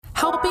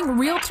helping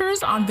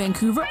realtors on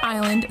Vancouver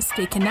Island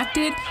stay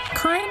connected,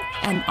 current,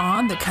 and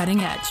on the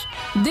cutting edge.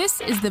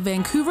 This is the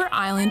Vancouver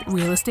Island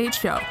Real Estate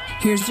Show.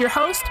 Here's your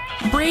host,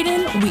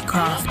 Braden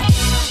Wheatcroft.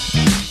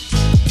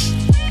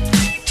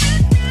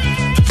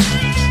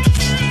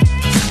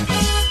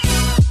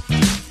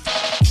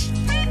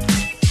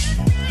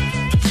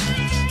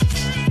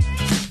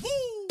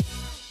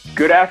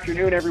 Good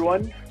afternoon,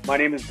 everyone. My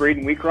name is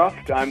Braden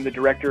Wheatcroft. I'm the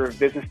Director of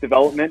Business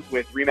Development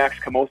with RE/MAX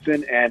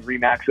Camosun and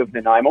RE/MAX of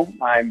Nanaimo.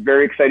 I'm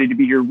very excited to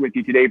be here with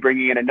you today,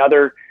 bringing in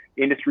another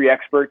industry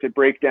expert to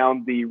break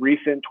down the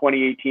recent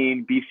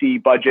 2018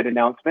 BC budget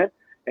announcement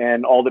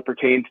and all that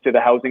pertains to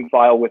the housing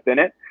file within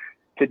it.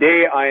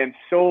 Today, I am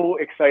so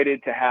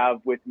excited to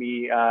have with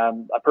me a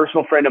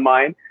personal friend of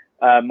mine,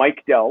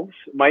 Mike Delves.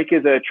 Mike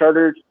is a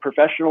chartered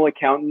professional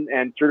accountant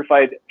and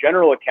certified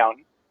general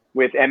accountant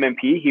with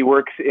MMP. He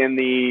works in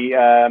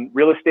the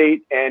real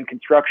estate and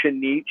construction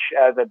niche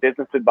as a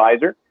business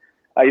advisor.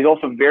 He's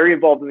also very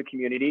involved in the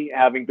community,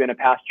 having been a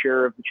past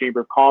chair of the Chamber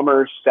of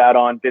Commerce, sat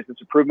on business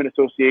improvement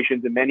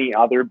associations and many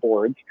other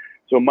boards.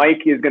 So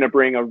Mike is going to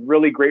bring a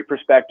really great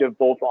perspective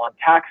both on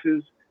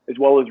taxes as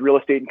well as real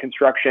estate and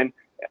construction,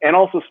 and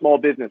also small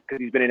business, because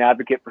he's been an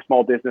advocate for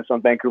small business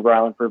on Vancouver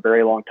Island for a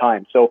very long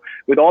time. So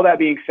with all that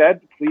being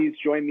said, please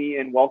join me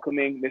in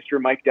welcoming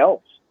Mr. Mike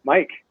Delves.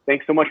 Mike,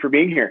 thanks so much for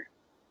being here.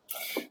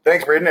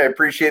 Thanks, Braden. I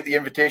appreciate the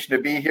invitation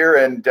to be here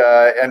and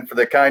for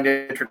the kind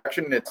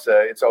introduction.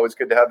 It's always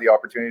good to have the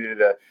opportunity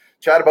to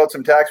chat about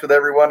some tax with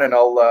everyone, and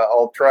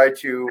I'll try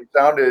to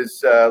sound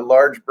as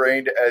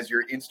large-brained as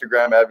your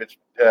Instagram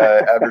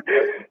advertisement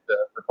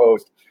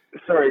proposed.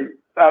 Sorry,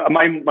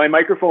 my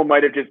microphone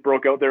might have just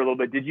broke out there a little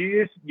bit. Did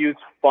you just use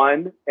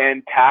fun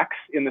and tax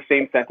in the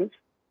same sentence?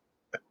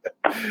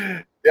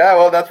 Yeah,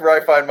 well, that's where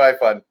I find my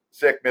fun.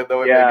 Sick,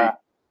 though it may be.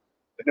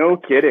 No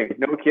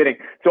kidding.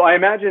 So I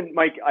imagine,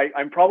 Mike,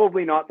 I'm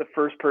probably not the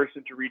first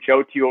person to reach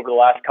out to you over the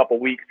last couple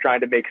of weeks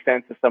trying to make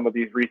sense of some of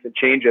these recent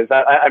changes.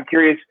 I'm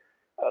curious,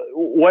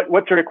 what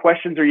sort of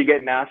questions are you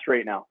getting asked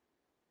right now?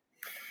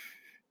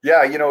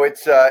 Yeah,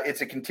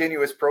 it's a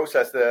continuous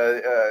process.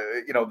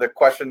 The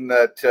question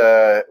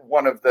that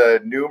one of the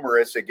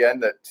numerous,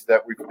 again,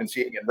 that we've been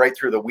seeing and right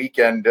through the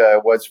weekend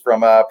was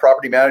from a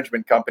property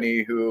management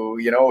company who,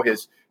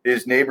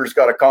 his neighbor's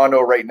got a condo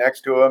right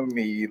next to him.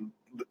 He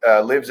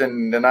lives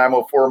in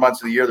Nanaimo 4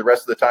 months of the year. The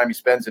rest of the time he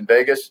spends in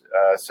Vegas.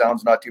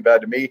 Sounds not too bad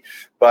to me.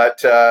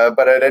 But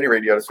at any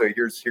rate, so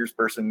here's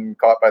person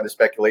caught by the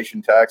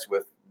speculation tax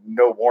with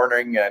no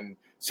warning and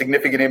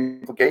significant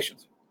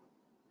implications.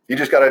 He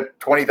just got a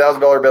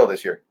 $20,000 bill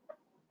this year.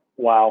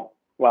 Wow.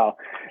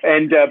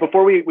 And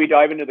before we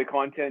dive into the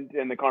content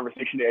and the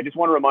conversation today, I just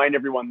want to remind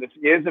everyone this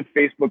is a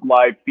Facebook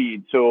Live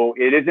feed, so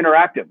it is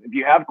interactive. If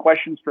you have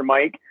questions for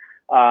Mike,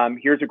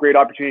 here's a great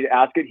opportunity to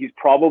ask it. He's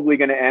probably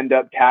going to end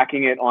up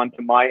tacking it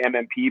onto my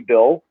MMP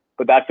bill,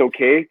 but that's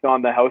okay. It's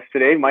on the house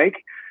today, Mike.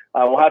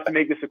 We'll have to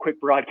make this a quick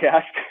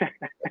broadcast.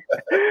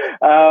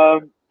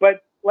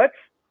 But let's,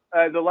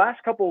 the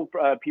last couple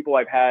people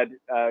I've had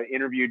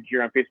interviewed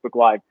here on Facebook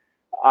Live,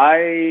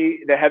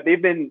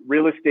 they've been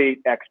real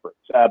estate experts.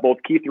 Both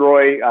Keith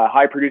Roy,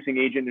 high producing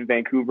agent in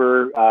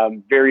Vancouver,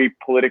 very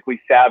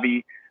politically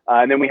savvy.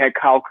 And then we had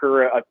Kyle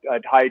Kerr, a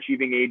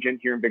high-achieving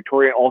agent here in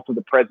Victoria, also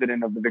the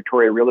president of the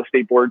Victoria Real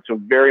Estate Board, so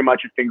very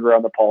much a finger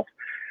on the pulse.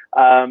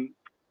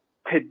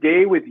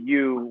 Today with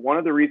you, one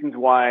of the reasons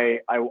why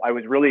I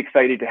was really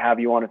excited to have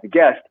you on as a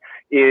guest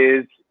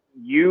is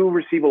you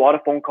receive a lot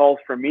of phone calls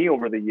from me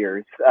over the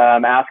years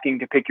asking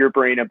to pick your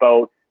brain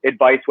about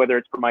advice, whether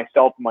it's for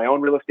myself and my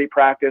own real estate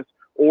practice,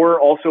 or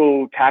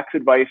also tax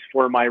advice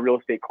for my real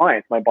estate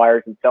clients, my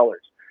buyers and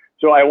sellers.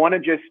 So I want to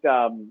just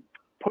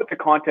put the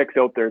context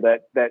out there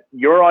that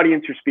your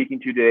audience you're speaking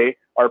to today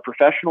are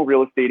professional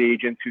real estate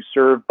agents who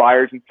serve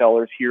buyers and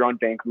sellers here on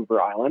Vancouver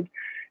Island.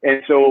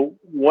 And so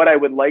what I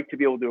would like to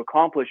be able to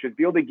accomplish is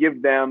be able to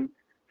give them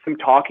some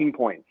talking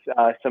points,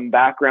 some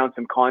background,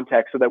 some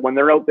context, so that when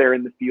they're out there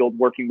in the field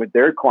working with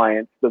their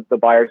clients, the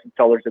buyers and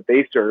sellers that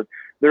they serve,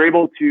 they're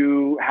able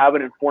to have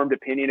an informed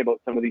opinion about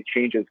some of these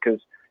changes.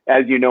 Because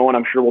as you know, and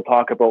I'm sure we'll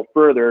talk about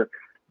further,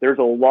 there's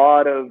a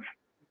lot of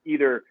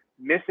either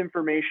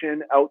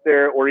misinformation out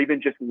there or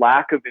even just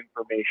lack of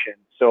information.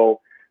 So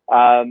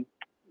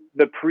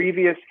the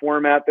previous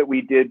format that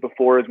we did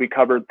before is we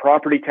covered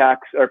property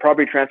tax or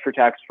property transfer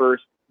tax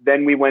first,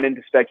 then we went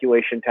into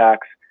speculation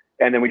tax,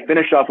 and then we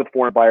finished off with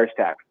foreign buyers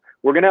tax.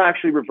 We're going to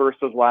actually reverse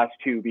those last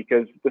two,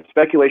 because the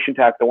speculation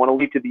tax, I want to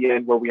leave to the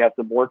end where we have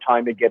some more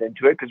time to get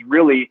into it, because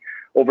really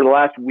over the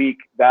last week,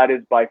 that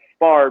has by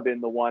far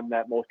been the one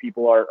that most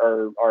people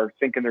are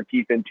sinking their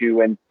teeth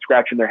into and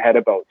scratching their head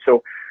about.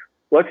 So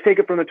let's take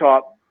it from the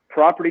top.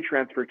 Property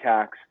transfer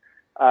tax.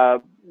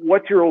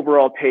 What's your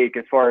overall take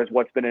as far as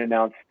what's been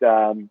announced,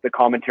 the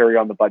commentary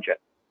on the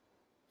budget?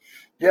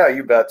 Yeah,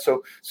 you bet.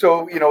 So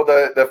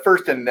the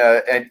first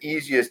and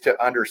easiest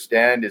to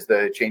understand is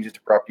the changes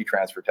to property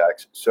transfer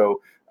tax.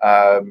 So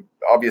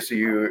Obviously,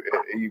 you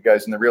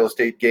guys in the real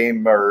estate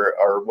game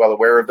are well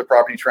aware of the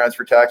property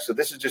transfer tax. So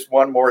this is just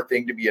one more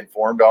thing to be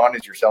informed on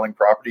as you're selling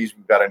properties.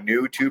 We've got a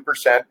new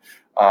 2%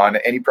 on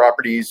any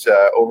properties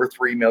over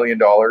 $3 million.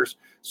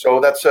 So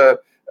that's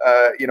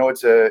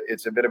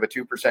it's a bit of a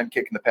 2%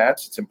 kick in the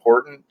pants. It's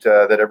important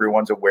that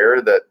everyone's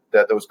aware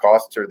that those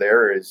costs are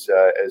there as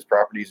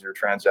properties are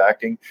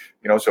transacting.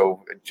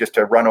 So just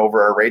to run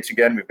over our rates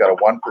again, we've got a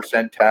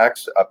 1%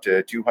 tax up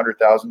to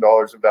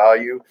 $200,000 of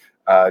value,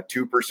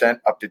 2%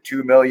 up to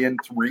 $2 million,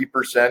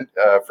 3%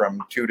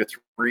 from 2 to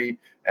 3,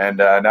 and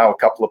now a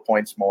couple of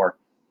points more.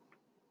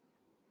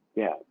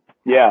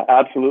 Yeah,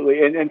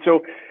 absolutely. And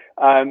so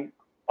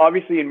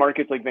obviously in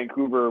markets like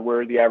Vancouver,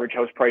 where the average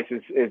house price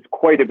is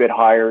quite a bit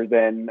higher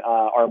than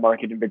our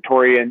market in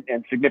Victoria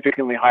and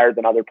significantly higher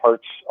than other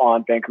parts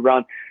on Vancouver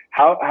Island,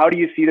 how do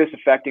you see this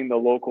affecting the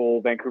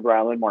local Vancouver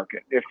Island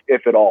market,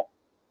 if at all?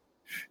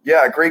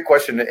 Yeah, great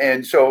question.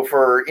 And so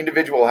for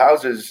individual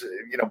houses,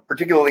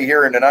 particularly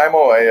here in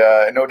Nanaimo,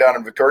 I know down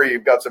in Victoria,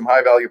 you've got some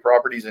high value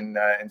properties, and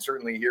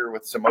certainly here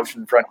with some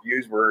oceanfront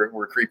views,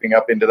 we're creeping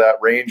up into that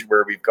range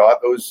where we've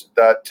got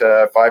that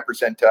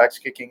 5% tax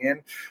kicking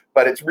in.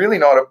 But it's really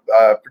not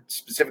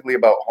specifically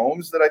about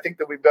homes that I think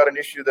that we've got an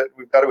issue that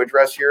we've got to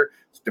address here.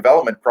 It's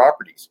development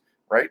properties,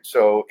 right?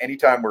 So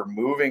anytime we're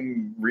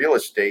moving real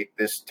estate,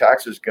 this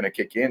tax is going to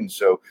kick in.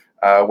 So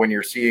when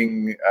you're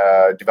seeing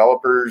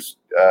developers,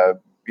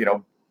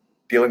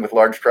 dealing with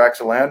large tracts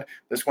of land,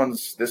 this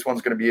one's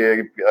going to be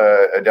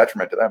a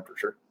detriment to them for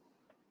sure.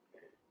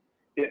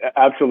 Yeah,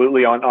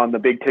 absolutely. On the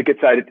big ticket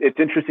side, it's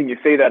interesting you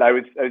say that. I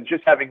was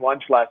just having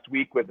lunch last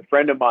week with a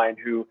friend of mine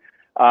who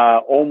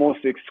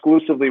almost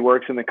exclusively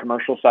works in the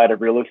commercial side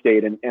of real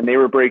estate, and they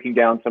were breaking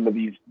down some of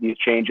these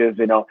changes.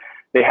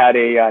 They had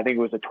I think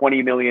it was a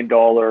 $20 million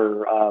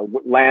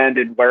land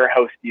and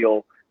warehouse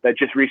deal that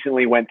just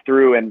recently went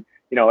through, and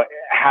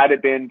had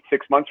it been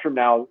 6 months from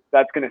now,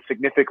 that's going to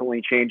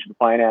significantly change the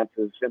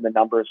finances and the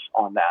numbers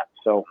on that.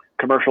 So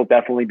commercial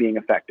definitely being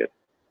affected.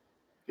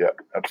 Yeah,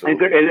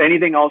 absolutely. Is there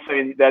anything else?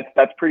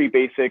 That's pretty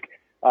basic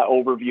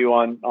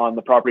overview on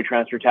the property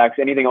transfer tax.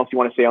 Anything else you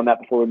want to say on that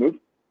before we move?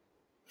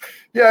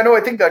 Yeah, no,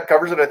 I think that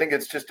covers it. I think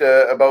it's just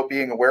about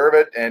being aware of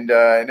it, and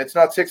it's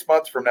not 6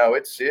 months from now.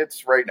 It's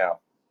right now.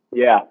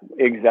 Yeah,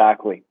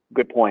 exactly.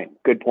 Good point.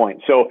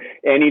 So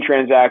any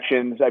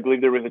transactions, I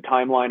believe there was a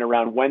timeline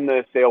around when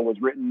the sale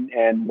was written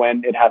and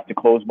when it has to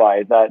close by.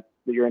 Is that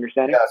your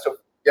understanding?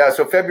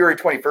 So February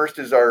 21st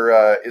is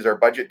our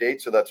budget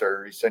date. So that's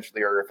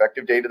essentially our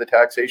effective date of the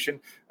taxation.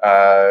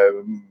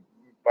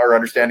 Our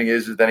understanding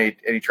is that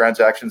any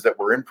transactions that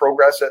were in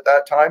progress at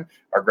that time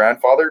are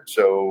grandfathered,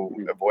 so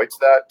avoids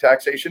that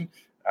taxation.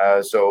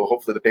 So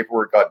hopefully the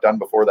paperwork got done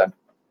before then.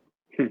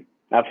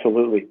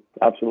 Absolutely.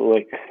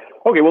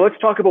 Okay, well, let's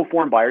talk about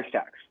foreign buyers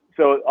tax.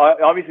 So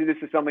obviously this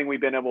is something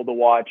we've been able to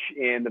watch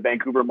in the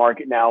Vancouver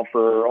market now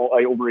for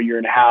over a year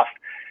and a half.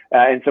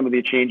 And some of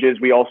the changes,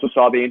 we also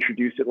saw they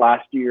introduced it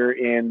last year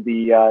in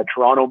the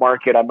Toronto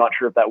market. I'm not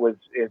sure if that was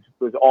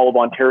all of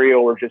Ontario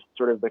or just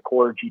sort of the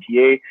core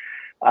GTA.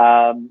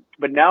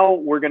 But now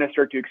we're going to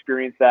start to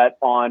experience that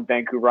on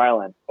Vancouver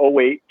Island. Oh,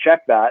 wait,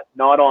 check that.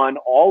 Not on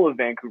all of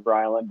Vancouver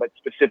Island, but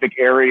specific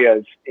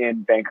areas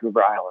in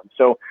Vancouver Island.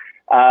 So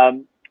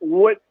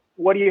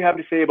what do you have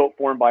to say about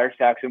foreign buyers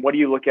tax, and what do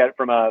you look at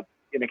from an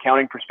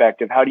accounting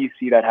perspective? How do you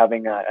see that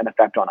having an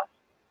effect on us?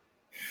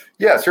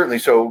 Yeah, certainly.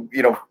 So,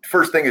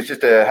 first thing is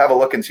just to have a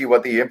look and see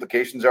what the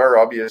implications are.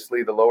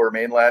 Obviously, the Lower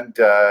Mainland,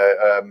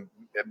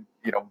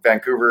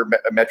 Vancouver,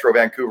 Metro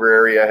Vancouver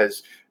area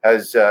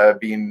has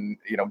been,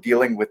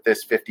 dealing with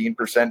this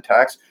 15%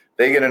 tax.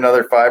 They get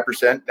another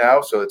 5%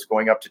 now, so it's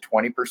going up to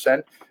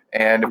 20%.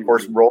 And of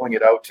course, rolling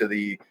it out to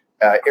the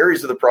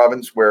areas of the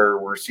province where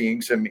we're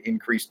seeing some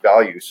increased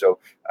value. So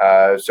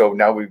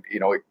now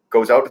it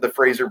goes out to the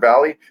Fraser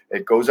Valley,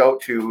 it goes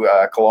out to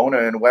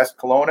Kelowna and West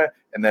Kelowna,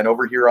 and then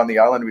over here on the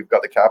island, we've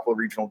got the Capital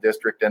Regional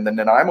District and the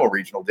Nanaimo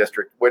Regional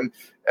District.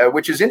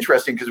 Which is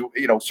interesting because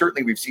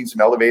certainly we've seen some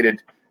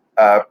elevated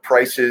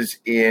prices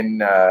in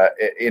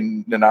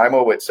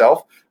Nanaimo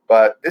itself,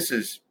 but this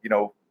is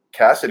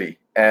Cassidy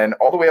and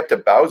all the way up to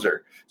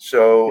Bowser.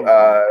 So,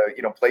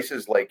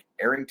 places like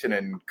Arrington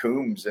and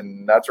Coombs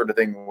and that sort of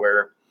thing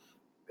where,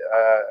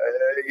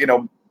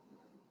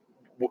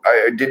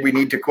 did we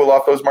need to cool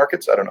off those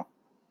markets? I don't know.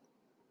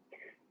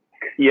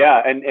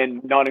 Yeah,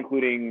 and not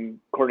including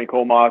Courtenay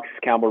Comox,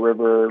 Campbell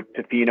River,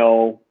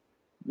 Tofino,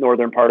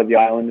 northern part of the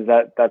island.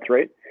 That's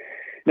right?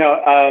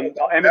 Now,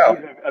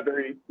 MFG is a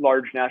very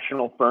large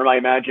national firm. I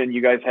imagine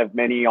you guys have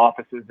many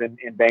offices in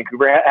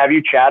Vancouver. Have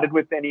you chatted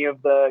with any of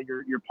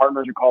your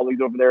partners or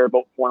colleagues over there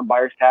about foreign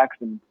buyers tax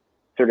and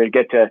sort of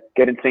get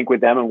in sync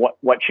with them and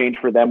what changed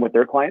for them with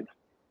their clients?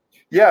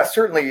 Yeah,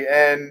 certainly.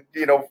 And,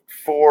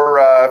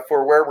 for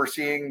where we're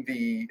seeing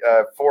the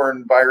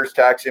foreign buyers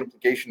tax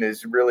implication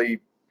is really,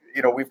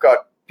 we've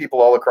got people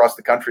all across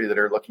the country that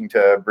are looking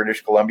to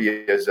British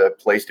Columbia as a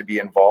place to be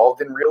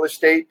involved in real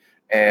estate.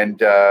 And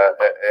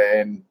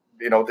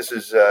this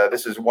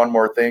is one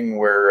more thing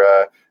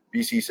where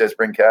BC says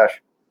bring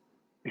cash.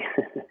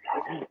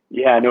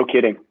 Yeah, no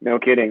kidding.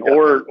 Yeah.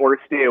 Or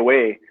stay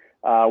away,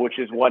 which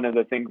is one of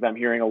the things I'm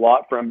hearing a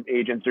lot from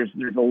agents.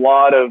 There's a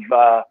lot of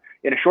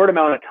in a short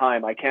amount of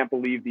time. I can't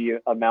believe the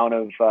amount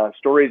of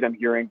stories I'm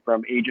hearing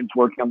from agents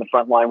working on the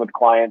front line with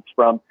clients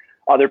from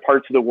other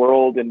parts of the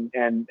world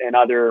and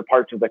other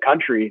parts of the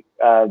country,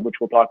 which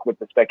we'll talk with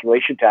the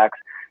speculation tax.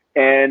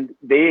 And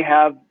they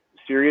have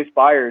serious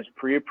buyers,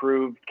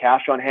 pre-approved,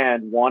 cash on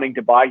hand, wanting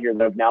to buy here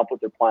that have now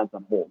put their plans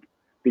on hold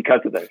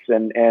because of this.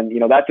 And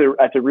that's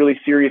a really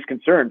serious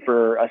concern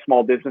for a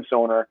small business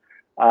owner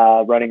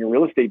running a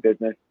real estate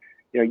business.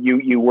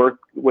 You work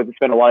with,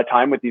 spend a lot of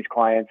time with these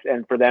clients,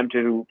 and for them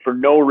to, for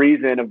no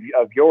reason of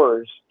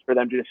yours, for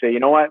them to just say, you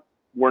know what,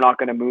 we're not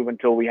going to move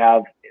until we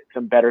have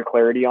some better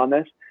clarity on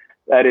this.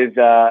 That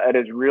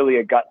is really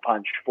a gut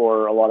punch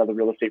for a lot of the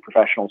real estate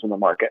professionals in the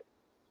market.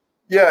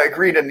 Yeah,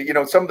 agreed.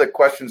 And, some of the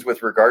questions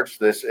with regards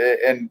to this,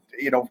 and,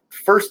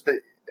 first,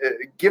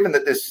 given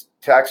that this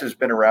tax has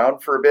been around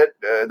for a bit,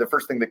 the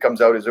first thing that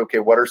comes out is, okay,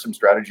 what are some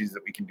strategies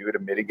that we can do to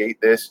mitigate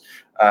this?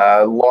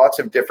 Lots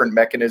of different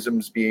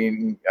mechanisms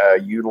being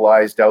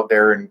utilized out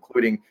there,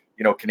 including,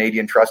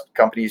 Canadian trust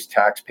companies,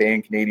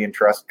 tax-paying Canadian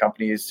trust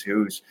companies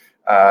whose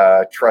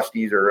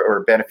trustees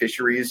or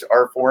beneficiaries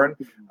are foreign.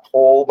 A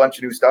whole bunch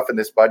of new stuff in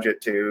this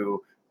budget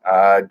to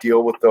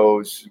deal with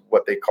those,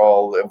 what they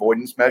call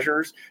avoidance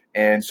measures.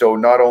 And so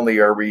not only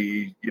are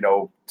we,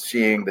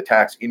 seeing the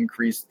tax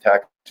increase, the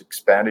tax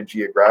expanded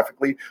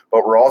geographically,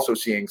 but we're also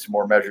seeing some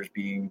more measures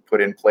being put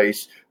in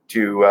place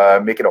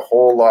to make it a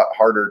whole lot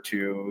harder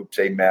to,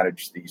 say,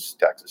 manage these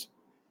taxes.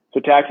 So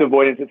tax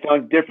avoidance, it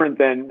sounds different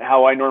than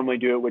how I normally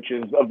do it, which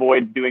is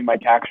avoid doing my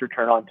tax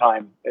return on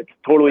time. It's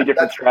totally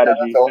different strategy.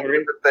 That's a whole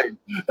different thing.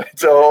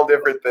 It's a whole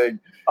different thing.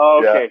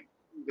 Oh, okay.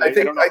 Yeah. I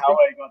don't know how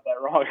I got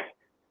that wrong.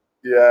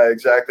 Yeah,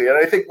 exactly. And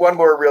I think one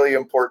more really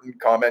important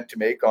comment to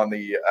make on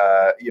the,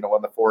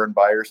 on the foreign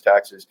buyers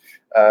taxes,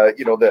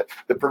 the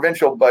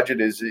provincial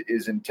budget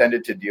is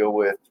intended to deal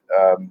with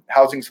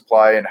housing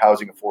supply and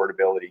housing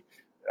affordability.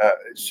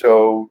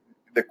 So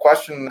the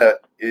question that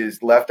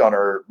is left on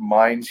our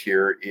minds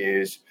here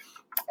is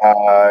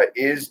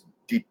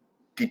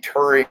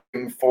deterring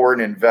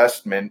foreign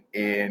investment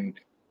in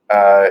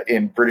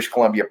British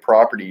Columbia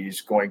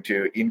properties going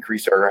to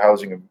increase our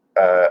housing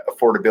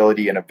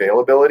affordability and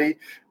availability?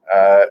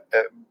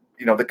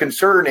 The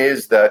concern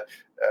is that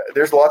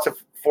there's lots of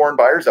foreign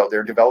buyers out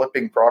there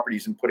developing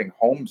properties and putting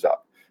homes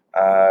up.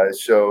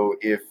 So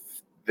if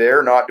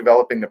they're not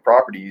developing the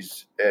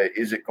properties,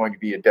 is it going to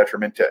be a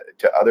detriment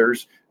to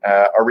others?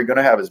 Are we going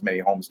to have as many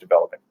homes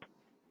developing?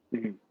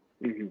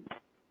 Mm-hmm. Mm-hmm.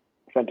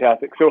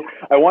 Fantastic. So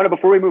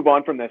before we move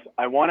on from this,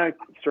 I want to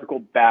circle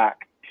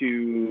back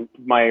to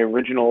my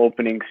original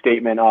opening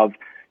statement of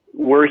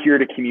we're here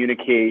to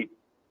communicate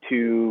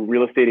to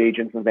real estate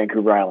agents in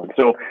Vancouver Island.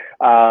 So,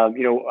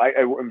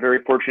 I'm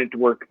very fortunate to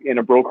work in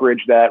a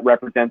brokerage that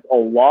represents a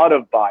lot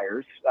of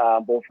buyers,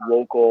 both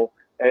local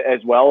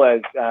as well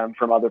as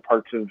from other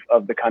parts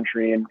of the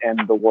country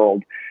and the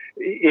world.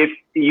 If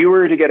you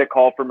were to get a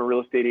call from a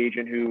real estate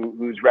agent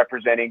who's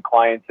representing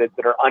clients that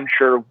are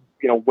unsure,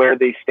 where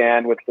they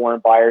stand with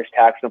foreign buyers,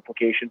 tax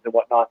implications and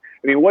whatnot,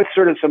 I mean, what's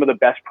sort of some of the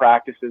best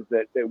practices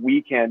that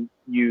we can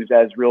use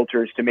as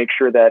realtors to make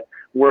sure that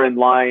we're in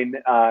line,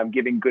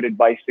 giving good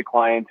advice to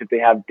clients if they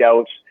have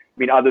doubts? I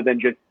mean, other than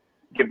just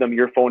give them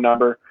your phone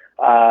number,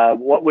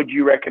 what would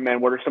you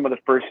recommend? What are some of the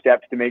first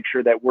steps to make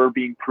sure that we're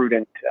being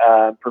prudent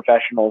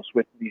professionals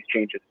with these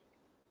changes?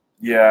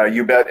 Yeah,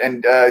 you bet.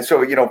 And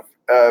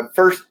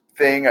first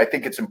thing, I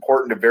think it's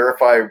important to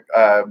verify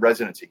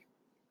residency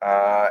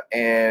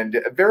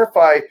and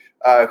verify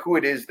who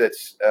it is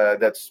that's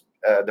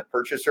the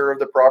purchaser of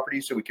the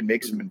property, so we can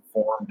make some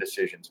informed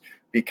decisions.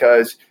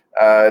 Because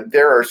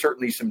there are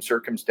certainly some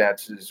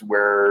circumstances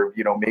where,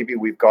 maybe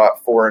we've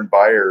got foreign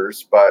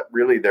buyers, but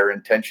really their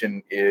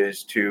intention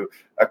is to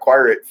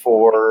acquire it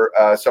for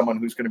someone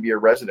who's going to be a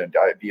resident,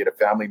 be it a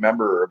family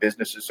member or a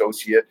business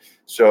associate.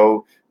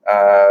 So,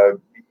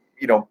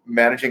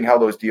 managing how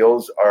those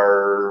deals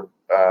are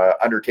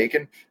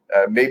undertaken.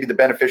 Maybe the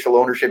beneficial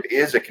ownership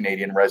is a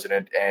Canadian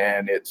resident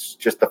and it's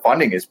just the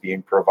funding is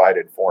being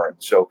provided for him.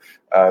 So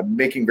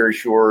making very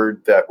sure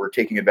that we're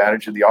taking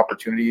advantage of the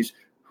opportunities,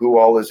 who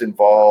all is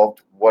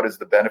involved, what is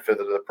the benefit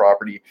of the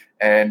property,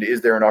 and is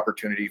there an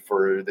opportunity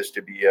for this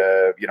to be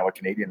a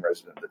Canadian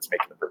resident that's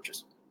making the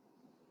purchase.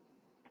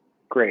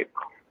 Great.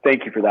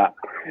 Thank you for that.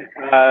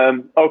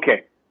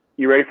 Okay.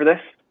 You ready for this?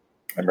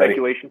 I'm ready.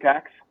 Speculation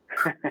tax?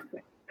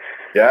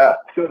 Yeah.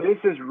 So this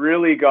has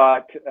really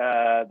got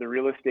the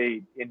real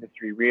estate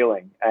industry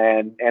reeling,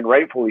 and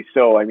rightfully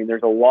so. I mean,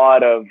 there's a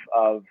lot of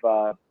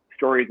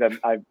stories that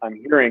I'm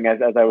hearing,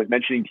 as I was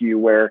mentioning to you,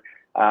 where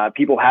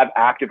people have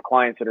active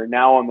clients that are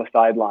now on the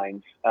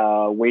sidelines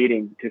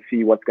waiting to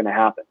see what's going to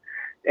happen.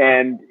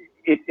 And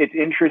it's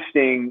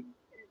interesting,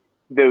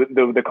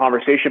 the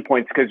conversation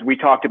points, because we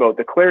talked about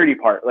the clarity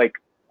part. Like,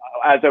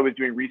 as I was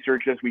doing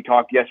research, as we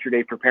talked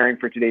yesterday, preparing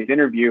for today's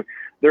interview,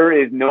 there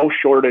is no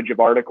shortage of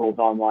articles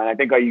online. I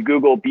think you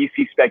Google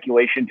BC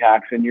speculation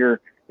tax and you're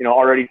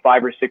already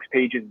 5 or 6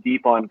 pages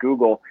deep on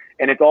Google,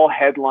 and it's all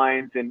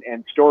headlines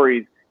and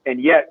stories.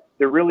 And yet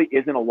there really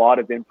isn't a lot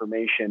of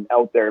information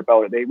out there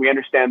about it. We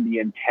understand the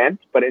intent,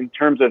 but in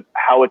terms of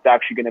how it's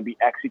actually going to be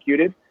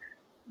executed,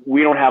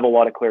 we don't have a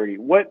lot of clarity.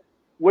 What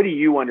do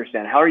you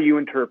understand? How are you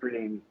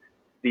interpreting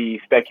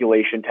the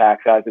speculation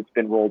tax as it's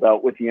been rolled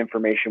out with the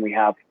information we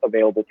have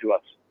available to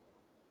us?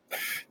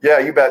 Yeah,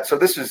 you bet. So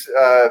this is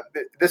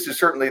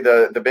certainly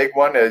the big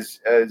one, as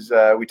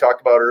we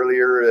talked about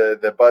earlier.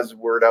 The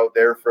buzzword out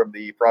there from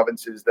the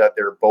provinces that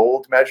they're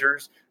bold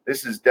measures.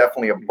 This is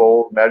definitely a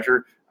bold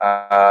measure.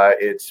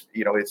 It's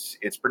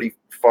pretty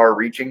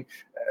far-reaching.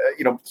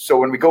 So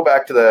when we go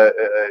back to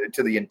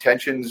the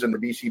intentions in the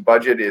BC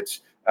budget,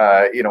 it's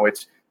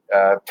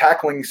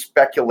tackling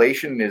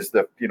speculation is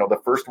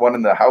the first one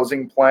in the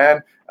housing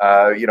plan.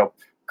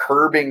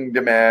 Curbing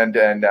demand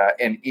and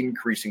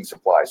increasing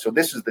supply. So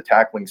this is the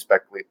tackling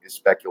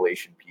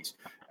speculation piece.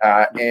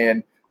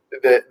 And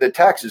the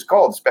tax is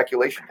called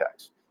speculation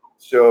tax.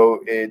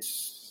 So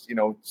it's,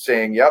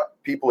 saying, yep,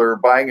 people are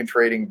buying and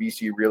trading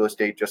BC real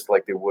estate just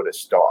like they would a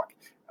stock.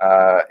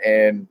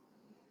 And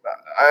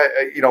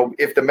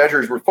if the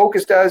measures were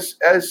focused as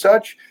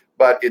such,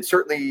 but it's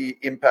certainly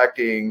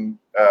impacting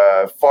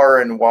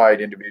far and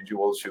wide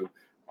individuals who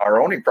are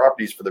owning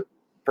properties for the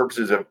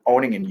purposes of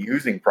owning and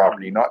using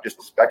property, not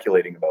just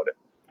speculating about it.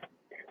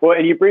 Well,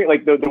 and you bring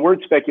the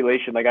word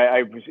speculation,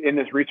 I was in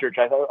this research,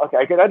 I thought, okay,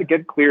 I got to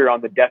get clear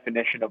on the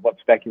definition of what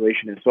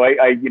speculation is. So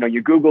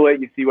you Google it,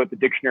 you see what the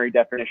dictionary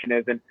definition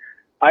is. And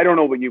I don't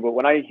know about you, but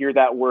when I hear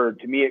that word,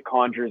 to me, it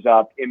conjures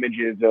up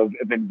images of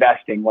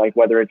investing, like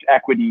whether it's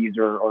equities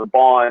or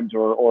bonds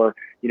or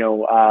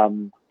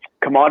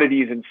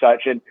commodities and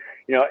such. And,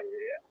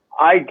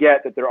 I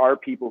get that there are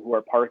people who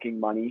are parking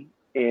money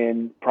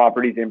in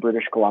properties in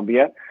British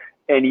Columbia,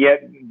 and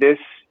yet this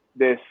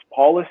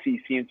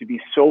policy seems to be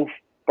so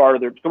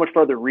much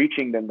farther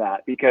reaching than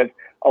that, because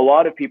a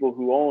lot of people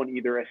who own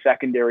either a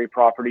secondary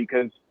property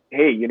because,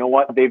 hey, you know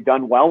what, they've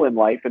done well in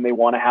life and they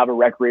want to have a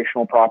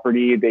recreational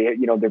property, their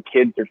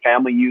kids, their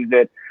family use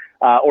it,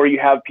 or you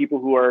have people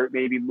who are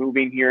maybe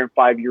moving here in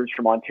 5 years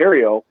from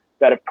Ontario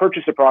that have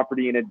purchased a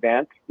property in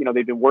advance.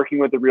 They've been working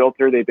with the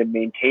realtor, they've been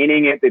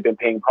maintaining it, they've been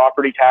paying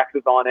property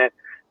taxes on it,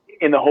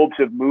 in the hopes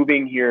of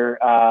moving here,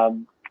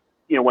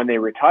 when they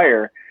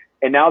retire,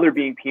 and now they're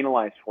being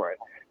penalized for it.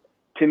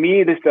 To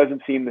me, this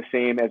doesn't seem the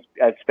same as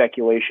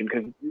speculation,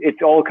 because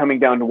it's all coming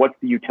down to what's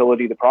the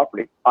utility of the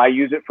property. I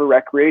use it for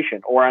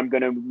recreation, or I'm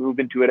going to move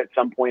into it at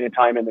some point in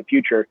time in the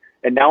future.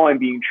 And now I'm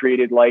being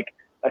treated like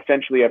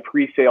essentially a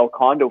pre-sale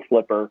condo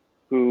flipper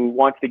who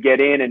wants to get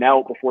in and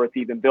out before it's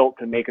even built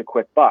to make a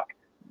quick buck.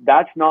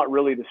 That's not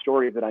really the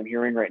story that I'm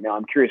hearing right now.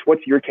 I'm curious,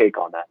 what's your take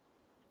on that?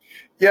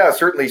 Yeah,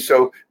 certainly.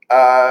 So,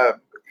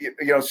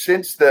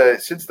 since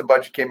the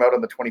budget came out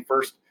on the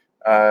 21st,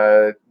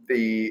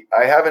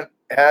 I haven't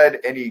had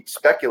any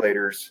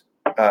speculators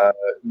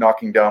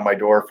knocking down my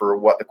door for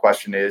what the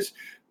question is.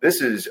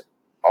 This is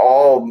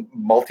all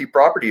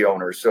multi-property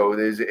owners. So it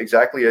is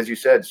exactly as you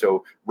said.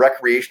 So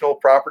recreational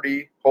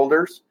property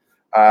holders,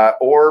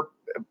 or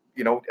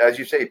as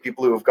you say,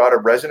 people who have got a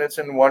residence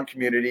in one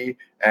community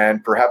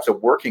and perhaps a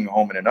working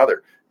home in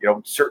another.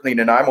 Certainly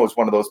Nanaimo is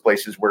one of those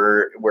places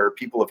where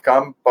people have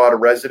come, bought a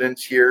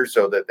residence here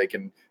so that they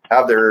can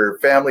have their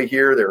family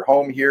here, their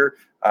home here,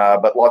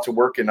 but lots of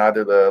work in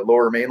either the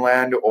Lower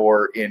Mainland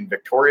or in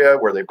Victoria,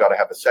 where they've got to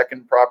have a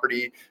second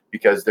property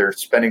because they're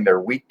spending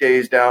their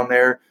weekdays down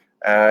there.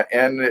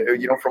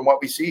 From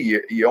what we see,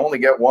 you only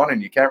get one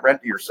and you can't rent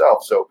it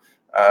yourself. So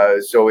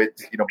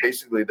it's,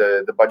 basically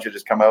the budget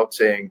has come out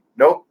saying,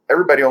 nope,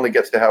 everybody only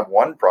gets to have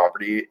one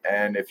property.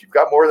 And if you've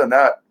got more than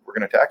that, we're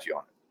going to tax you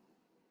on it.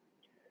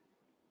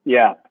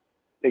 Yeah.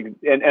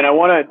 And I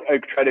want to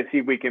try to see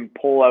if we can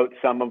pull out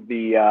some of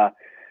the,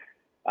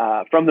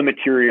 from the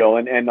material,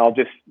 and I'll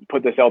just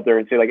put this out there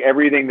and say,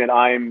 everything that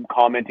I'm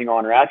commenting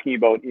on or asking you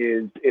about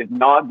is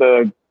not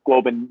the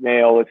Globe and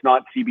Mail. It's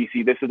not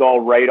CBC. This is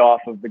all right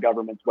off of the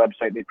government's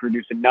website. They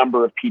produce a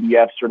number of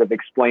PDFs sort of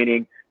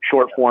explaining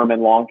short form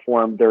and long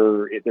form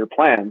their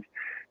plans.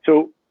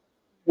 So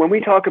when we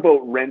talk about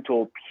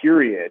rental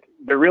period,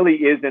 there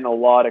really isn't a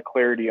lot of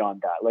clarity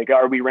on that.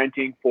 Are we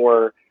renting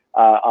for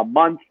a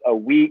month, a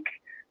week?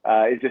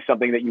 Is this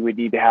something that you would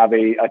need to have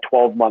a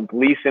 12-month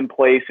lease in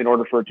place in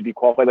order for it to be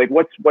qualified?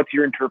 What's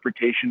your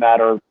interpretation of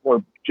that,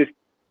 or just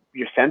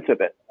your sense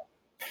of it?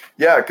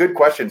 Yeah, good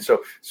question.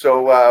 So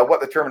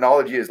what the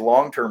terminology is,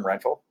 long-term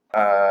rental.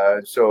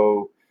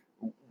 So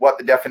what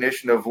the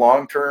definition of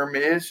long-term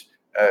is,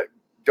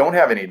 don't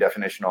have any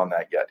definition on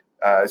that yet.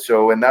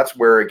 And that's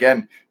where,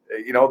 again,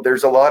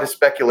 there's a lot of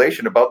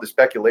speculation about the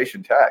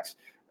speculation tax.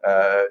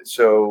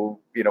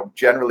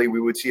 Generally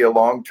we would see a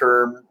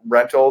long-term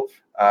rental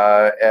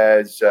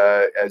as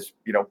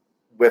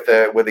with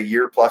a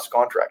year plus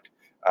contract.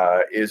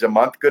 Is a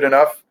month good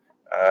enough?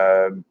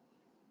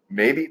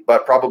 Maybe,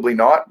 but probably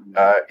not.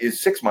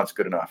 Is 6 months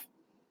good enough?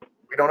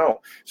 We don't know.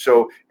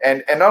 So,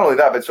 and not only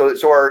that,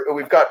 but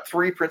we've got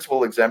three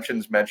principal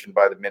exemptions mentioned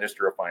by the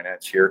Minister of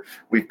Finance here.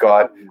 We've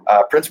got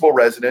principal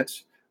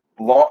residence,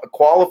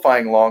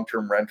 qualifying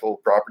long-term rental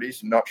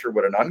properties. I'm not sure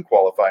what an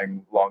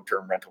unqualifying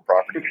long-term rental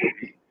property would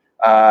be.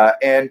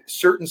 And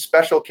certain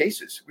special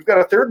cases. We've got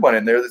a third one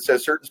in there that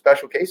says certain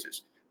special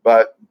cases,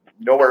 but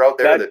nowhere out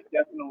there that's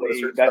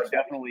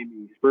definitely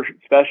me.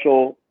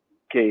 Special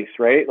case,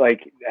 right?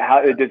 Like how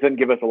it doesn't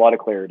give us a lot of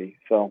clarity.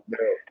 So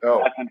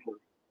no. That's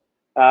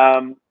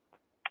unfortunate.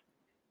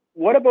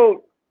 What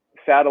about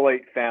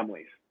satellite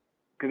families?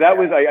 Because that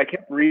was I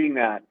kept reading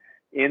that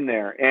in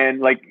there, and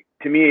like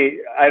to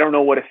me, I don't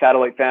know what a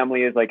satellite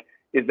family is. Like,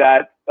 is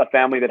that a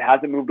family that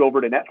hasn't moved over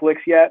to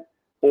Netflix yet,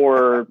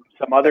 or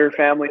some other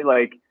family?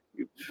 Like,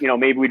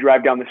 maybe we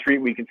drive down the street,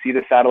 we can see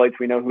the satellites,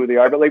 we know who they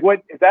are. But like,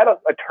 what is that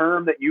a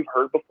term that you've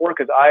heard before?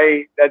 Because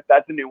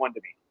that's a new one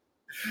to me.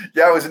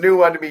 Yeah, it was a new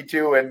one to me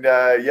too, and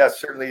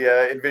yes, certainly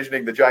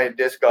envisioning the giant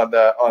disc on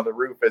the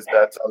roof as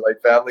that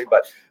satellite family,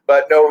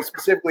 but no,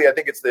 specifically, I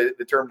think it's the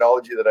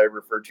terminology that I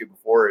referred to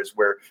before is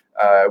where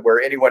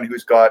anyone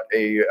who's got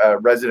a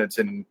residence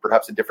in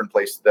perhaps a different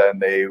place than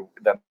they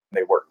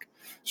work.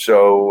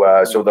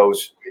 So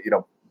those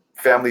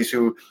families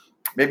who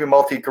maybe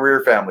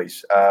multi-career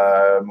families.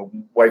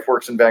 Wife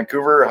works in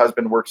Vancouver,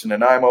 husband works in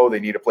Nanaimo. They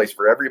need a place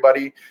for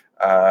everybody.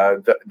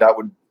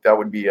 That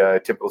would be a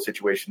typical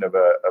situation of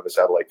a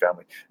satellite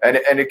family, and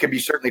it could be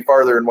certainly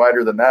farther and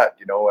wider than that.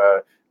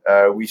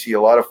 We see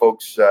a lot of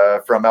folks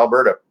from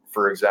Alberta,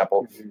 for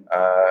example,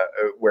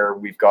 where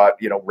we've got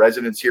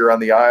residents here on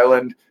the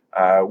island,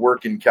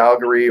 work in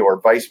Calgary,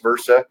 or vice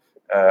versa.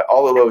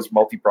 All of those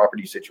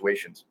multi-property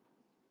situations.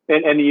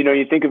 And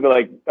you think of it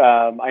like,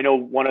 I know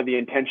one of the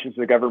intentions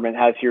the government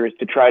has here is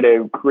to try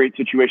to create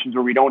situations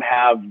where we don't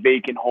have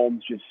vacant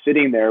homes just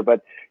sitting there.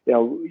 But,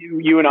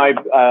 you and I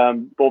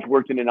both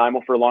worked in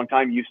Nanaimo for a long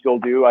time. You still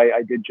do.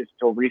 I did just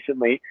till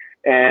recently.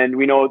 And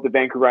we know at the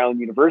Vancouver Island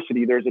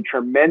University, there's a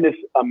tremendous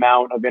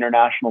amount of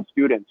international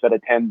students that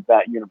attend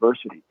that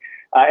university.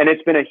 And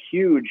it's been a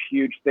huge,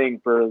 huge thing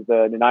for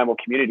the Nanaimo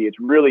community. It's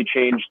really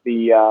changed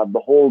the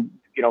whole,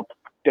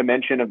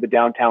 dimension of the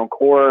downtown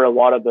core. A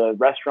lot of the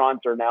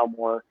restaurants are now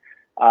more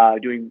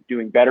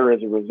doing better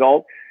as a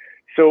result.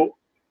 So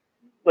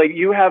like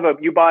you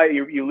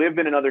live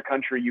in another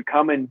country, you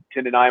come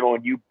into Nanaimo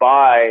and you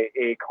buy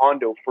a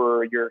condo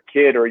for your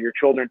kid or your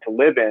children to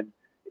live in.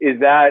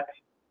 That's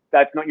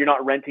not, you're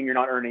not renting, you're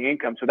not earning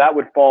income. So that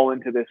would fall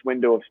into this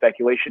window of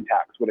speculation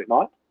tax, would it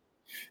not?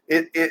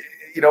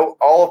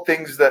 All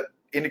things that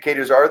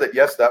indicators are that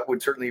yes, that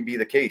would certainly be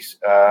the case.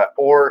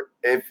 Or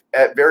if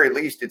at very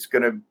least it's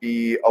going to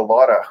be a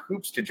lot of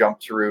hoops to jump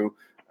through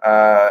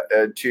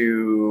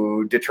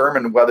to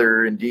determine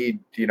whether indeed,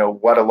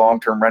 what a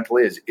long-term rental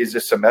is. Is a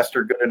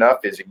semester good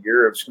enough? Is a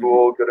year of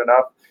school good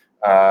enough?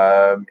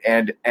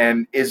 And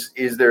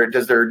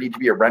does there need to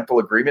be a rental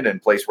agreement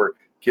in place where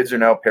kids are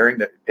now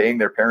paying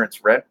their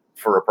parents' rent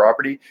for a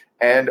property?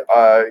 And,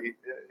 are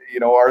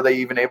they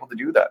even able to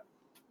do that?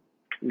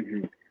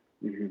 Mm-hmm.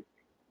 Mm-hmm.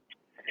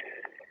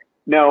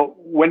 Now,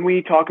 when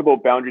we talk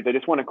about boundaries, I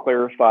just want to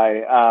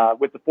clarify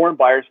with the foreign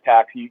buyers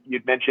tax.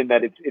 You'd mentioned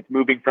that it's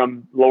moving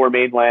from Lower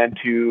Mainland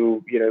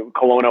to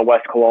Kelowna,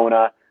 West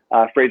Kelowna,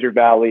 Fraser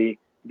Valley,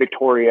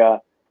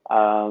 Victoria,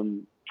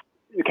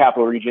 the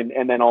Capital Region,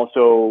 and then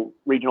also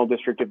Regional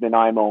District of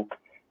Nanaimo.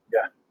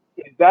 Yeah,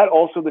 is that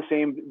also the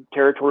same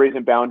territories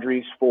and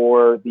boundaries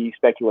for the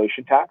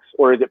speculation tax,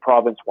 or is it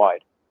province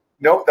wide?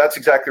 No, that's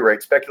exactly right.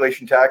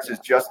 Speculation tax is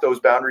just those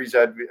boundaries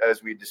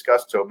as we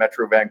discussed. So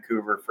Metro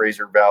Vancouver,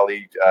 Fraser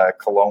Valley,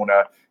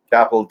 Kelowna,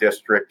 Capital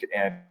District,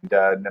 and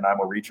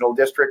Nanaimo Regional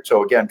District.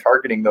 So again,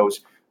 targeting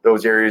those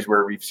areas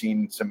where we've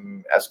seen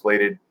some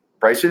escalated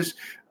prices.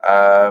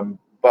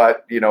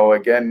 But,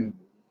 again,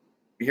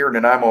 here in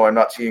Nanaimo, I'm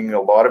not seeing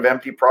a lot of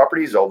empty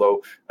properties,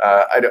 although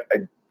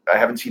I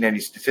haven't seen any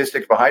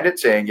statistics behind it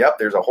saying, yep,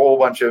 there's a whole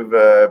bunch of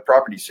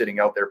properties sitting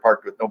out there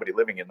parked with nobody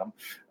living in them.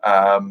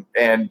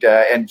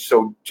 And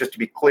so just to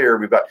be clear,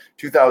 we've got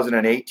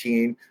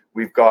 2018,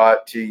 we've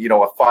got, a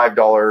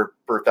 $5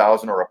 per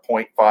thousand or a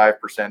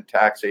 0.5%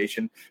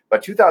 taxation.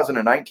 But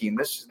 2019,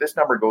 this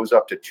number goes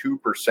up to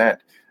 2%.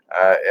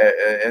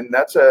 And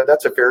that's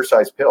a fair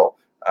sized pill.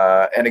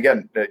 And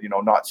again,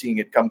 not seeing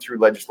it come through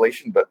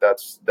legislation, but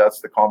that's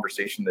the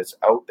conversation that's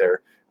out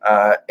there.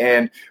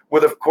 And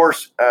with, of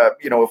course,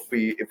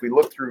 if we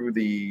look through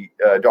the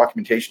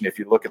documentation, if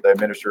you look at the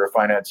Minister of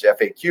Finance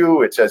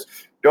FAQ, it says,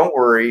 don't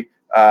worry,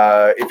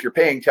 if you're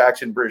paying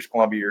tax in British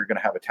Columbia, you're going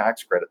to have a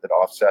tax credit that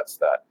offsets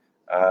that.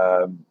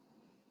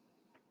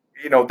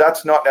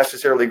 That's not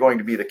necessarily going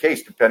to be the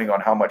case, depending on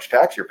how much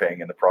tax you're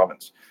paying in the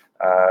province.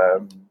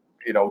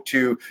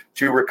 To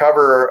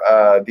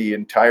recover the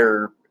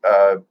entire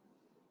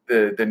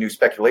the new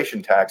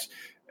speculation tax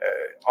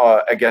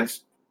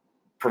against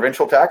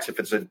provincial tax, if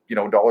it's a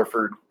dollar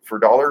for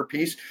dollar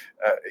piece,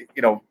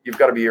 you've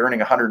got to be earning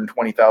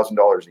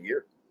 $120,000 a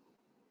year.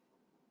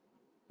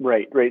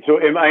 Right. So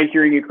am I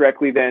hearing you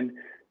correctly then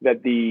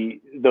that the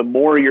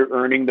more you're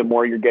earning, the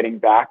more you're getting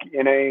back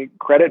in a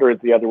credit, or is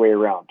it the other way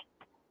around?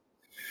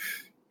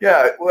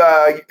 Yeah,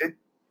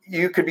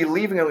 you could be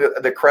leaving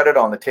the credit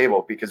on the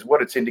table because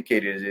what it's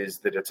indicated is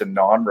that it's a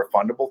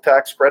non-refundable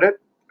tax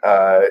credit.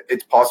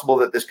 It's possible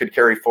that this could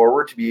carry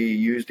forward to be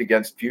used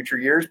against future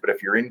years, but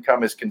if your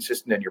income is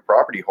consistent and your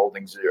property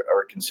holdings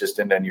are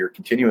consistent and you're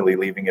continually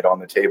leaving it on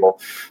the table.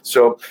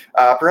 So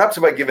perhaps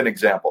if I give an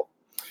example.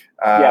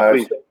 Yeah,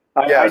 please.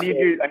 I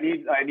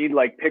need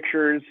like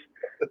pictures.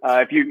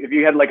 If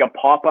you had like a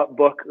pop-up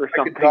book or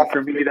something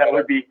for me, that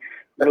would be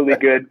really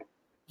good.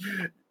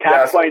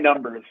 Tax by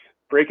numbers.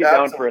 Break it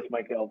down for us,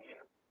 Mike Elves.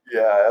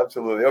 Yeah,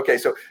 absolutely. Okay,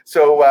 so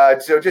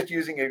just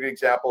using an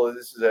example,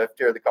 this is a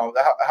fair of the comment.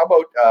 How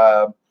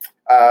about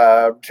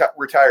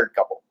retired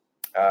couple?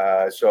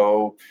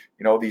 So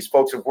these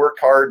folks have worked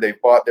hard.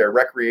 They've bought their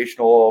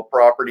recreational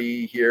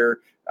property here.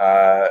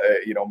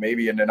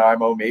 Maybe in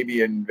Nanaimo,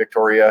 maybe in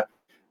Victoria,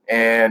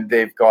 and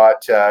they've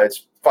got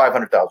it's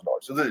 $500,000.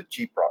 So this is a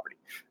cheap property.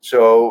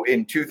 So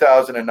in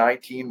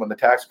 2019, when the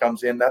tax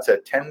comes in, that's a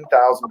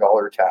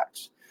 $10,000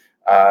 tax.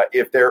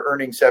 If they're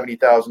earning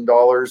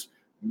 $70,000.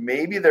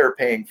 Maybe they're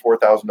paying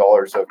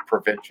 $4,000 of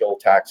provincial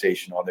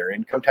taxation on their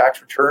income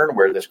tax return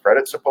where this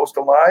credit's supposed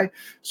to lie.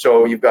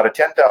 So you've got a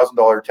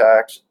 $10,000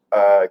 tax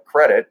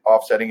credit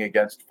offsetting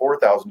against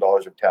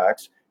 $4,000 of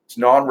tax. It's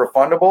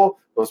non-refundable.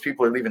 Those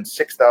people are leaving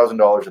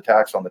 $6,000 of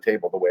tax on the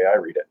table the way I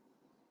read it.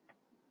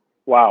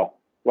 Wow.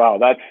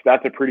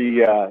 That's a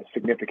pretty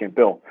significant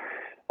bill.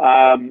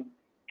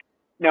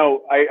 Now,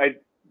 I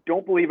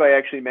don't believe I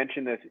actually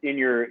mentioned this in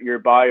your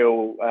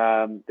bio,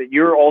 that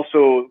you're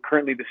also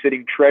currently the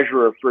sitting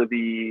treasurer for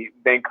the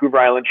Vancouver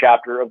Island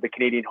chapter of the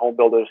Canadian Home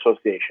Builders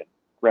Association,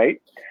 right?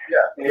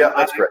 Yeah,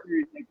 that's correct.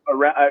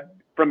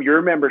 From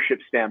your membership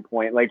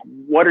standpoint, like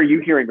what are you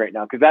hearing right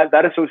now? Because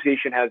that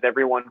association has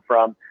everyone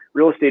from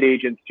real estate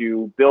agents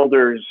to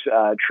builders,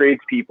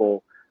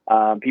 tradespeople,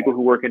 people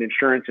who work in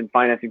insurance and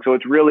financing. So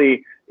it's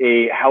really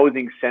a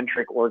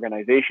housing-centric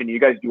organization.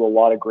 You guys do a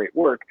lot of great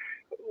work.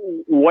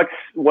 What's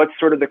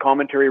sort of the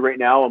commentary right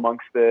now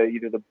amongst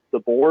either the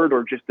board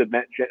or just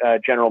the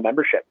general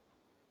membership?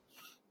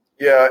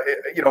 Yeah,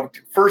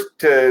 first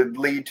to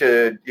lead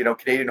to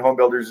Canadian Home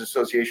Builders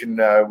Association,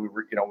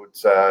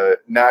 it's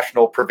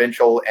national,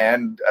 provincial,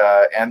 and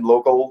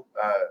local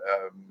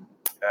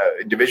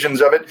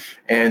divisions of it.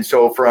 And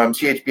so from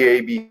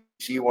CHBA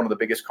BC, one of the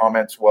biggest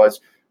comments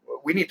was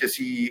we need to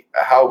see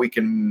how we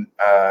can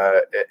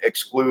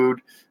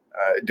exclude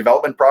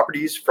development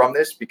properties from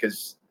this,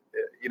 because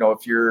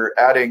if you're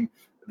adding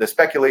the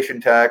speculation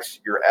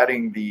tax, you're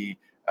adding the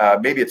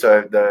maybe it's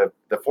the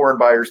foreign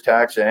buyers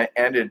tax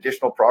and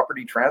additional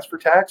property transfer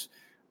tax.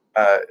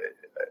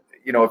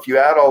 If you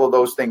add all of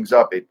those things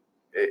up,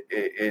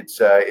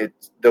 it's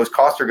those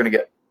costs are going to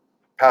get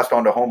passed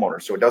on to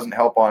homeowners. So it doesn't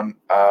help on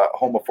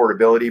home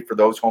affordability for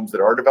those homes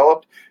that are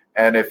developed.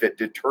 And if it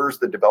deters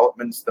the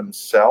developments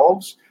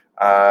themselves,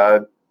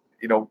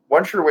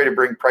 one sure way to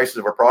bring prices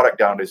of a product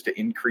down is to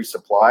increase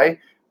supply.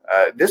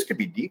 This could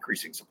be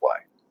decreasing supply.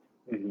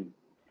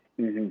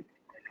 Mm-hmm. Mm-hmm.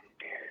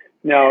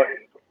 Now,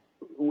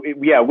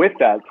 with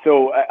that,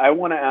 so I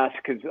want to ask,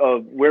 because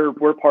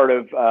we're part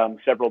of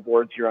several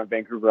boards here on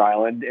Vancouver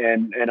Island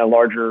and a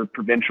larger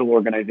provincial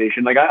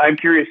organization. Like I'm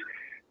curious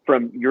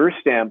from your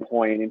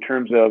standpoint in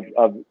terms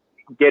of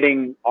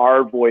getting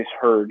our voice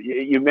heard.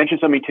 You mentioned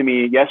something to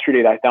me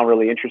yesterday that I found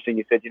really interesting.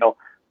 You said,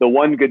 the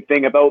one good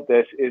thing about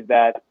this is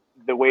that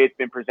the way it's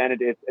been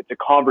presented, it's a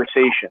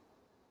conversation.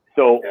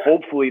 So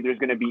hopefully there's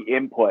going to be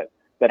input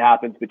that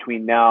happens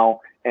between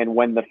now and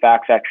when the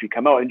facts actually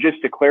come out. And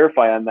just to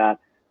clarify on that,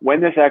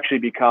 when this actually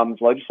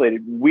becomes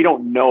legislated, we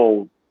don't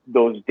know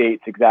those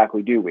dates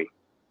exactly, do we?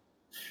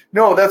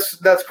 No,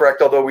 that's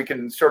correct. Although we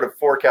can sort of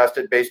forecast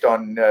it based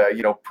on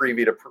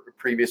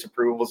previous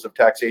approvals of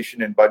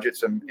taxation and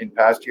budgets in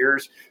past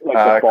years.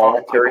 Like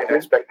commentary and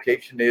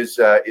expectation is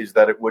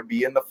that it would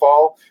be in the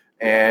fall,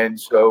 and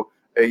so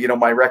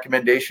my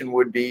recommendation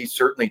would be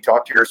certainly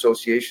talk to your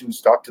associations,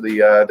 talk to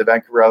the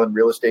Vancouver Island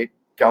Real Estate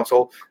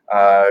Council,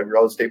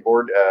 Real Estate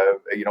Board.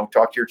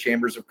 Talk to your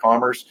chambers of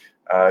commerce.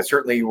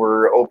 Certainly,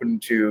 we're open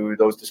to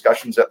those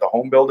discussions at the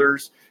home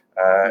builders,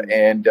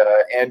 and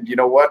you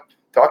know what.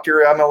 Talk to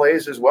your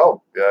MLAs as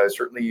well.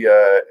 Certainly,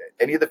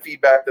 any of the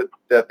feedback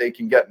that they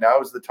can get, now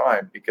is the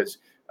time, because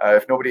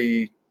if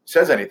nobody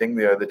says anything,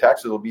 the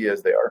taxes will be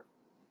as they are.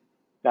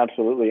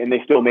 Absolutely, and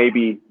they still may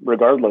be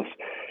regardless.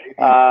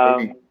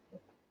 Maybe.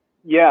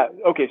 Yeah.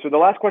 Okay. So the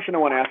last question I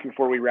want to ask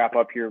before we wrap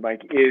up here,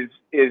 Mike, is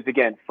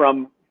again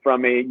from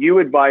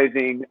you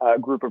advising a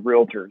group of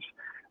realtors.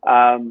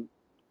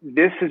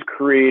 This has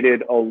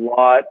created a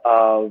lot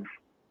of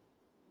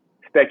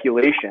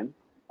speculation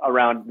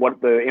around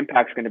what the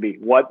impact's going to be,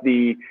 what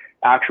the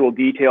actual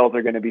details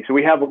are going to be. So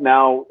we have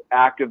now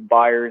active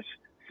buyers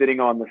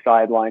sitting on the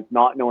sidelines,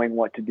 not knowing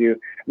what to do.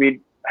 I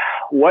mean,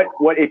 what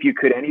if you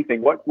could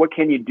anything? What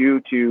can you do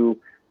to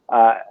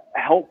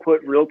help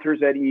put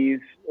realtors at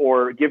ease,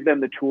 or give them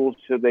the tools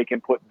so they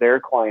can put their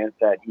clients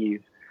at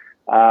ease?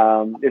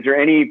 Is there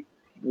any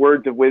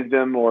words of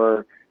wisdom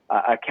or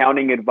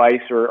accounting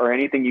advice or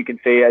anything you can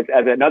say as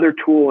another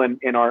tool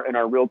in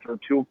our realtor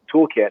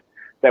toolkit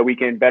that we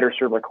can better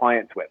serve our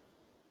clients with?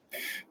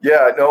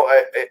 Yeah, no,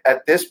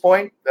 at this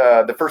point,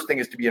 the first thing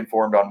is to be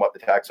informed on what the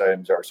tax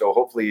items are. So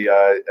hopefully,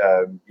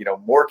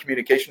 more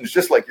communication is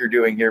just like you're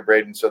doing here,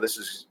 Braden. So this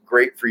is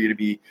great for you to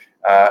be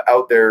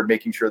out there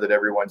making sure that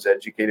everyone's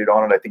educated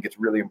on it. I think it's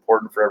really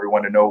important for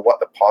everyone to know what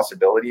the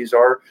possibilities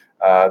are.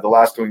 The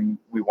last thing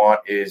we want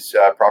is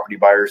property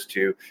buyers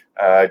to,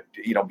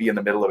 be in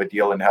the middle of a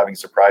deal and having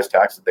surprise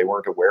tax that they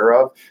weren't aware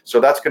of. So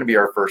that's going to be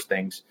our first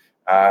things.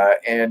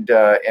 And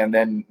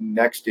then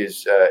next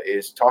is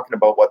talking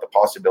about what the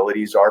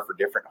possibilities are for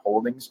different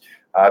holdings.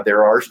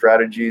 There are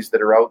strategies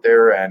that are out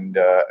there, and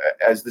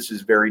as this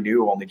is very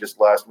new, only just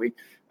last week,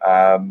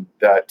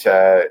 that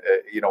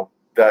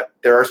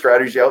there are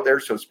strategies out there.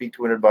 So speak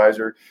to an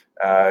advisor,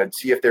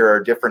 see if there are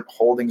different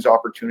holdings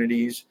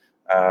opportunities.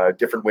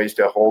 Different ways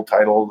to hold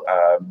title,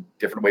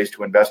 different ways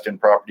to invest in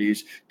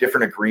properties,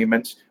 different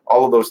agreements.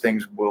 All of those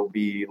things will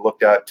be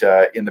looked at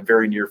in the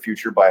very near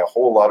future by a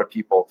whole lot of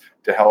people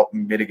to help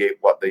mitigate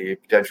what the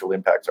potential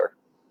impacts are.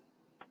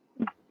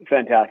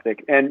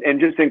 Fantastic. And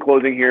just in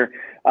closing here,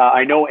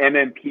 I know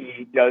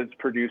MMP does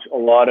produce a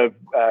lot of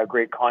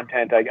great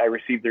content. I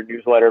receive their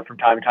newsletter from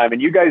time to time,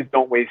 and you guys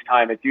don't waste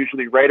time. It's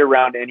usually right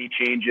around any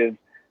changes,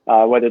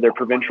 whether they're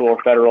provincial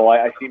or federal.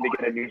 I seem to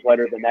get a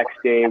newsletter the next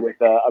day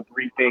with a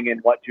briefing and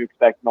what to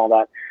expect and all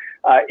that.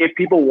 If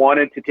people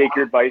wanted to take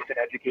your advice and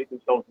educate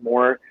themselves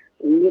more,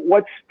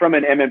 what's from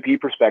an MMP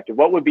perspective?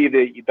 What would be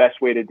the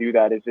best way to do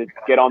that? Is it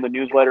get on the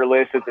newsletter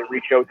list? Is it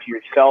reach out to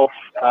yourself?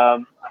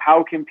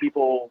 How can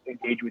people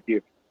engage with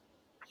you?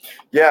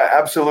 Yeah,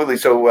 absolutely.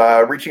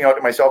 So reaching out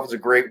to myself is a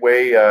great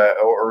way,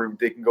 or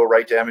they can go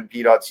right to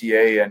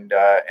mmp.ca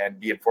and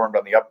be informed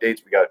on the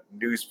updates. We got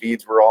news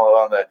feeds. We're all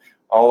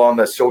on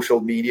the social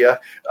media.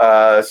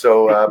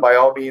 So by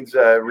all means,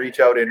 reach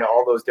out in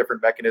all those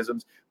different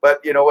mechanisms. But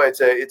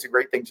it's a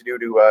great thing to do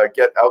to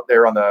get out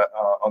there on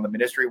the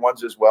ministry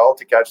ones as well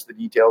to catch the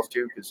details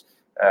too, because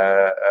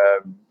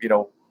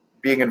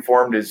being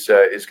informed is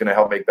going to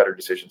help make better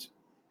decisions.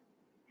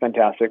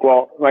 Fantastic.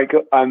 Well, Mike,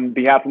 on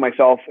behalf of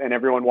myself and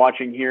everyone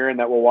watching here and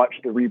that will watch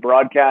the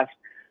rebroadcast,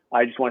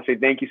 I just want to say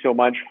thank you so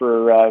much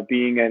for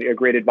being a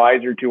great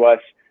advisor to us.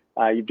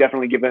 You've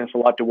definitely given us a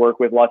lot to work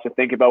with, lots to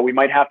think about. We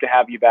might have to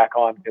have you back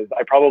on because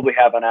I probably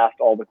haven't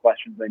asked all the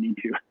questions I need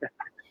to.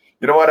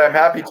 You know what? I'm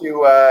happy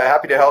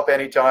to help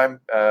anytime.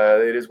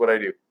 It is what I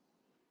do.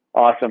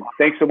 Awesome.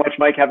 Thanks so much,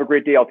 Mike. Have a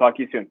great day. I'll talk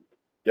to you soon.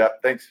 Yeah,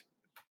 thanks.